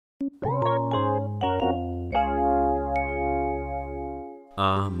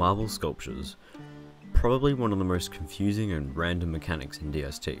Marble sculptures. Probably one of the most confusing and random mechanics in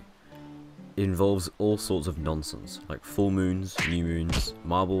DST. It involves all sorts of nonsense, like full moons, new moons,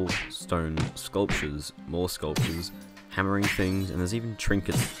 marble, stone, sculptures, more sculptures, hammering things, and there's even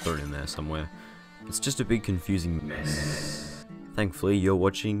trinkets thrown in there somewhere. It's just a big confusing mess. Thankfully, you're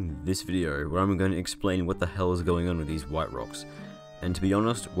watching this video where I'm going to explain what the hell is going on with these white rocks. And to be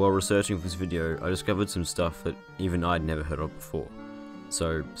honest, while researching for this video, I discovered some stuff that even I'd never heard of before.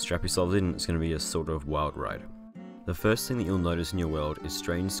 So strap yourselves in, it's going to be a sort of wild ride. The first thing that you'll notice in your world is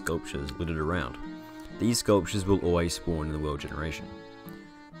strange sculptures littered around. These sculptures will always spawn in the world generation.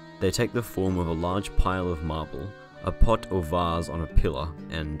 They take the form of a large pile of marble, a pot or vase on a pillar,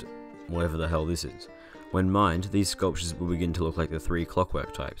 and whatever the hell this is. When mined, these sculptures will begin to look like the three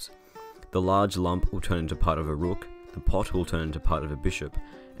clockwork types. The large lump will turn into part of a rook, the pot will turn into part of a bishop,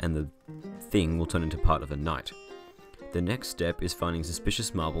 and the thing will turn into part of a knight. The next step is finding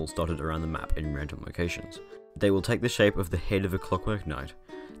suspicious marbles dotted around the map in random locations. They will take the shape of the head of a clockwork knight,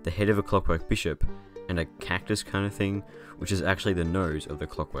 the head of a clockwork bishop, and a cactus kind of thing, which is actually the nose of the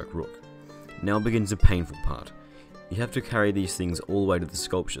clockwork rook. Now begins the painful part. You have to carry these things all the way to the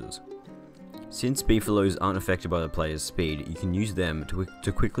sculptures. Since beefaloes aren't affected by the player's speed, you can use them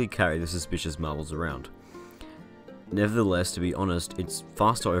to quickly carry the suspicious marbles around. Nevertheless, to be honest, it's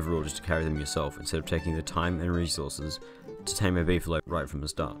faster overall just to carry them yourself instead of taking the time and resources to tame a beefalo right from the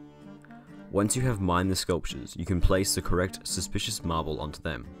start. Once you have mined the sculptures, you can place the correct suspicious marble onto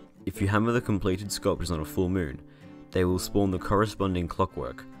them. If you hammer the completed sculptures on a full moon, they will spawn the corresponding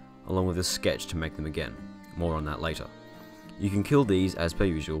clockwork, along with a sketch to make them again. More on that later. You can kill these, as per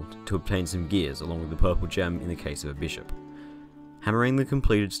usual, to obtain some gears along with the purple gem in the case of a bishop. Hammering the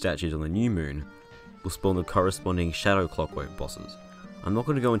completed statues on the new moon will spawn the corresponding shadow clockwork bosses. I'm not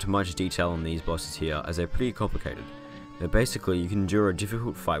going to go into much detail on these bosses here as they're pretty complicated, but basically you can endure a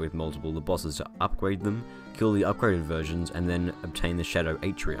difficult fight with multiple of the bosses to upgrade them, kill the upgraded versions, and then obtain the shadow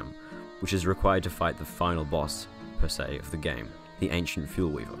atrium, which is required to fight the final boss, per se, of the game, the ancient fuel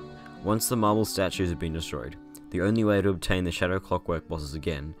weaver. Once the marble statues have been destroyed, the only way to obtain the shadow clockwork bosses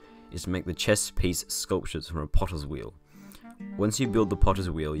again is to make the chess piece sculptures from a potter's wheel. Once you build the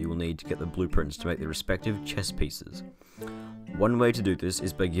potter's wheel, you will need to get the blueprints to make the respective chess pieces. One way to do this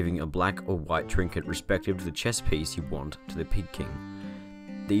is by giving a black or white trinket respective to the chess piece you want to the Pig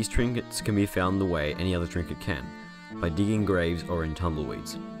King. These trinkets can be found the way any other trinket can, by digging graves or in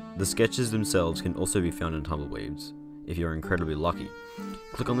tumbleweeds. The sketches themselves can also be found in tumbleweeds, if you're incredibly lucky.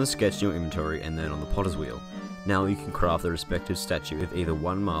 Click on the sketch in your inventory and then on the potter's wheel. Now you can craft the respective statue with either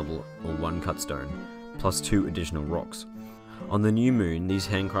one marble or one cut stone, plus 2 additional rocks. On the new moon, these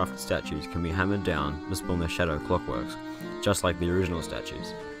handcrafted statues can be hammered down to spawn their shadow clockworks, just like the original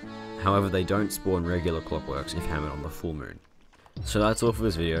statues. However, they don't spawn regular clockworks if hammered on the full moon. So that's all for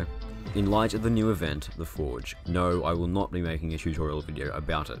this video. In light of the new event, the Forge, no, I will not be making a tutorial video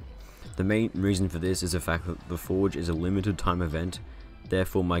about it. The main reason for this is the fact that the Forge is a limited time event,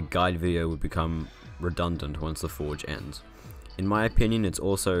 therefore my guide video would become redundant once the Forge ends. In my opinion, it's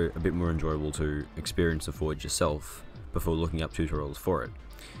also a bit more enjoyable to experience the Forge yourself before looking up tutorials for it.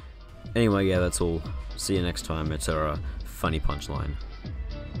 Anyway, yeah, that's all. See you next time, etc. Funny punchline.